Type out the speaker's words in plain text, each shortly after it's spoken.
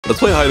Let's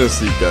play hide and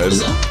seek,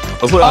 guys.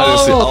 Let's play hide and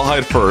seek. I'll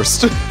hide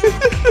first.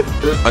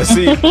 I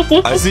see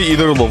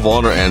either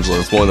Levon or Angela.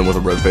 It's one of them with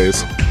a red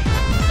face.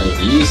 Hey,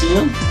 do you see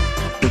him?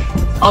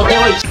 Oh, no,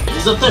 wait,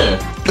 he's up there.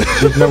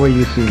 There's no way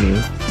you see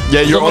me.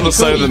 Yeah, you're on the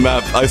side of the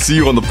map. I see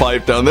you on the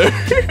pipe down there.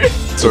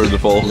 Sorry to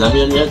fall. Is that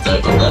me on your head?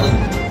 Sorry,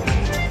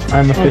 that.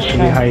 I'm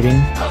officially hiding.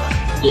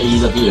 Yeah,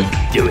 he's up here.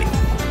 Do it.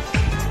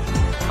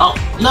 Oh,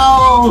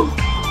 no!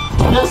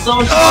 That's so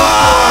much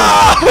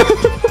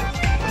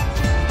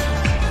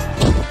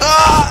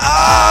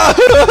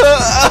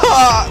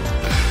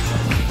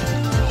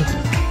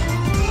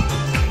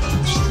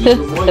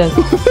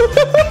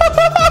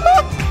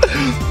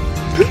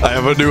I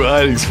have a new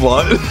hiding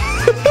spot.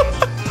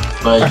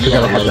 But yeah,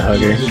 like,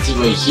 you can see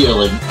right here,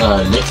 like,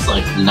 Nick's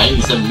like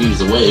 97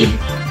 meters away.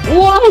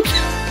 What?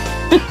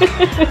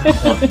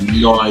 I have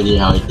no idea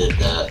how he did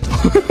that.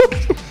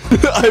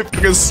 I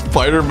fucking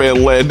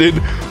Spider-Man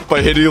landed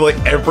by hitting like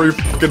every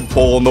fucking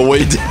pole on the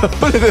way down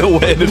and then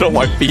landed on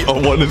my feet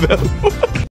on one of them.